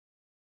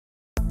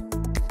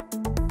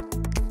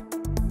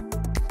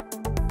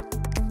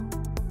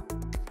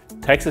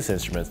Texas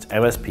Instruments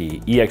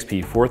MSP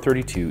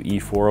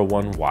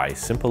EXP432E401Y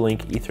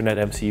SimpleLink Ethernet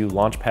MCU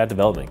Launchpad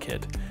Development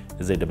Kit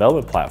is a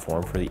development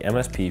platform for the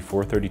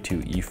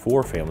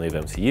MSP432E4 family of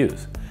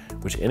MCUs,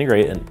 which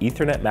integrate an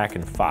Ethernet MAC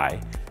and PHY,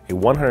 a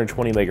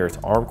 120 MHz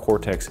ARM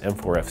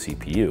Cortex-M4F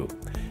CPU,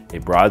 a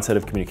broad set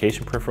of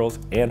communication peripherals,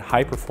 and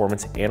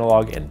high-performance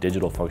analog and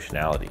digital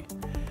functionality.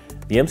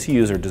 The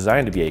MCUs are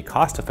designed to be a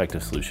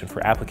cost-effective solution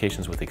for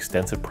applications with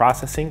extensive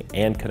processing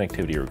and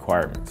connectivity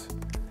requirements.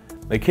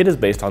 The kit is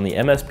based on the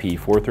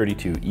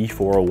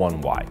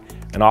MSP432E401Y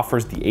and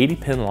offers the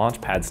 80-pin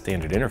Launchpad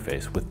standard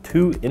interface with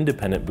 2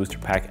 independent Booster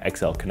Pack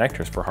XL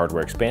connectors for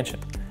hardware expansion.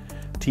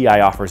 TI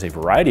offers a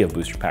variety of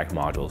Booster Pack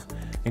modules,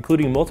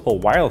 including multiple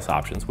wireless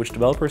options which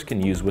developers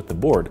can use with the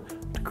board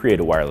to create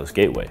a wireless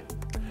gateway.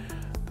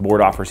 The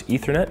board offers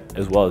Ethernet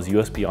as well as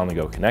USB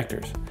on-the-go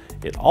connectors.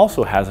 It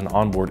also has an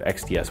onboard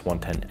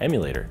XDS110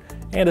 emulator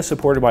and is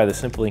supported by the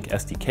SimpleLink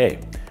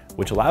SDK,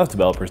 which allows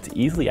developers to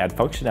easily add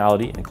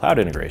functionality and cloud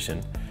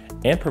integration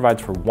and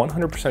provides for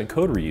 100%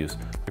 code reuse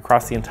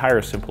across the entire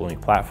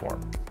SimpleLink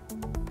platform.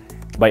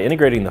 By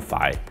integrating the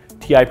PHY,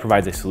 TI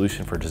provides a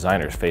solution for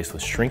designers faced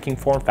with shrinking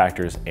form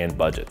factors and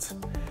budgets.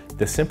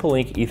 The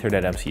SimpleLink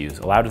Ethernet MCUs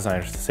allow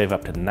designers to save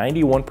up to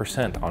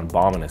 91% on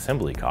BOM and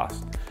assembly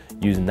costs,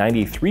 use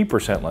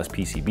 93% less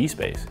PCB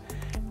space,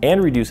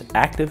 and reduce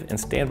active and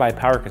standby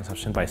power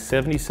consumption by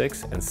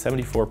 76% and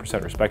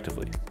 74%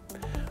 respectively.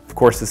 Of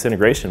course, this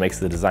integration makes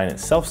the design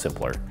itself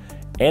simpler,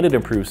 and it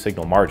improves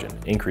signal margin,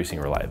 increasing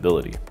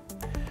reliability.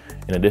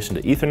 In addition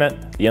to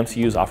Ethernet, the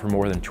MCUs offer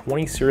more than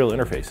 20 serial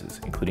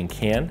interfaces, including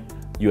CAN,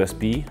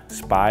 USB,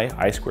 SPI,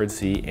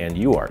 I2C, and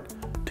UART,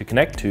 to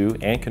connect to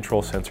and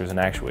control sensors and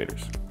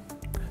actuators.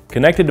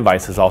 Connected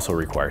devices also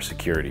require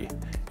security,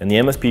 and the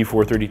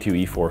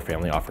MSP432E4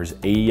 family offers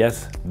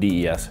AES,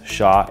 DES,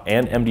 SHA,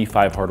 and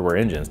MD5 hardware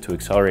engines to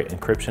accelerate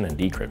encryption and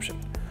decryption.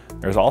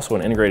 There's also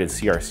an integrated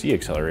CRC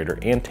accelerator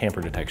and tamper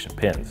detection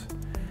pins.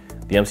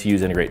 The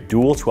MCUs integrate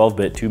dual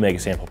 12-bit 2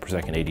 megasample per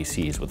second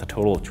ADCs with a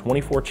total of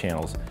 24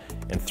 channels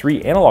and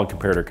 3 analog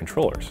comparator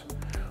controllers,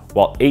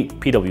 while 8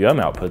 PWM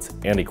outputs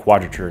and a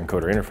quadrature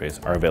encoder interface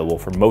are available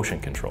for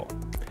motion control.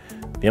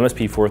 The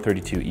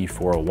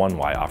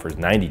MSP432E401Y offers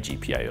 90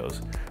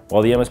 GPIOs,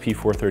 while the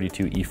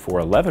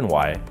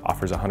MSP432E411Y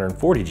offers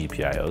 140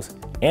 GPIOs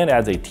and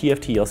adds a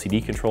TFT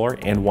LCD controller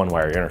and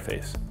one-wire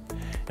interface.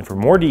 And for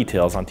more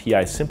details on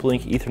TI's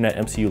SimpleLink Ethernet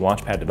MCU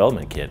Launchpad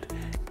Development Kit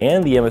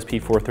and the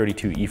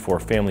MSP432E4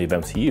 family of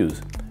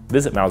MCUs,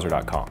 visit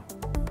Mouser.com.